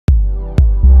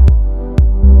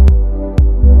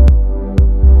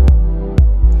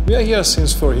We are here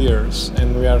since 4 years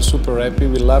and we are super happy.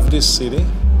 We love this city.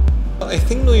 I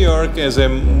think New York has a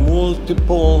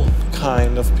multiple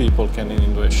kind of people coming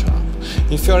into a shop.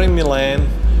 If you are in Milan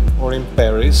or in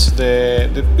Paris,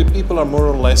 the people are more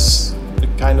or less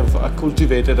kind of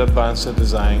cultivated, advanced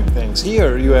design things.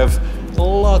 Here you have a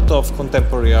lot of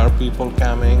contemporary art people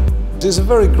coming. This is a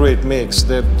very great mix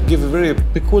that gives a very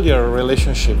peculiar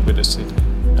relationship with the city,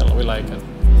 and we like it.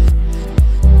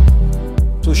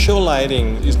 To show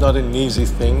lighting is not an easy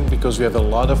thing because we have a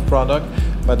lot of product,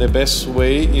 but the best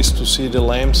way is to see the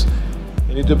lamps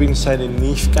a little bit inside a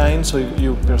niche kind, so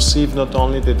you perceive not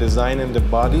only the design and the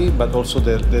body, but also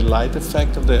the light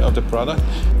effect of the product.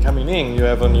 Coming in, you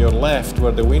have on your left,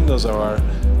 where the windows are,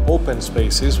 open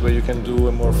spaces where you can do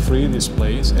a more free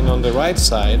displays, and on the right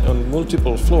side, on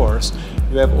multiple floors,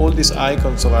 you have all these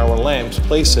icons of our lamps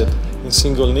placed in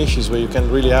single niches where you can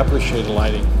really appreciate the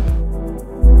lighting.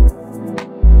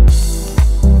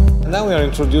 Now we are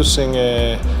introducing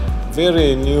a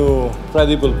very new,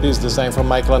 credible piece designed from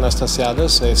Michael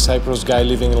Anastasiadis, a Cyprus guy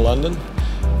living in London.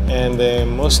 And the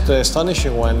most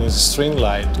astonishing one is string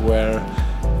light, where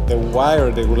the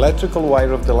wire, the electrical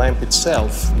wire of the lamp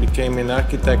itself became an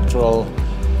architectural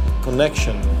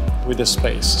connection with the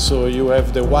space. So you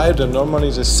have the wire that normally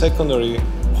is a secondary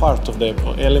part of the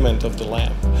element of the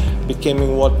lamp,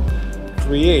 becoming what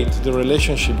creates the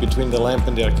relationship between the lamp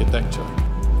and the architecture.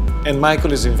 And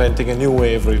Michael is inventing a new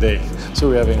way every day, so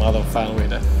we're having a lot of fun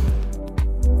with it.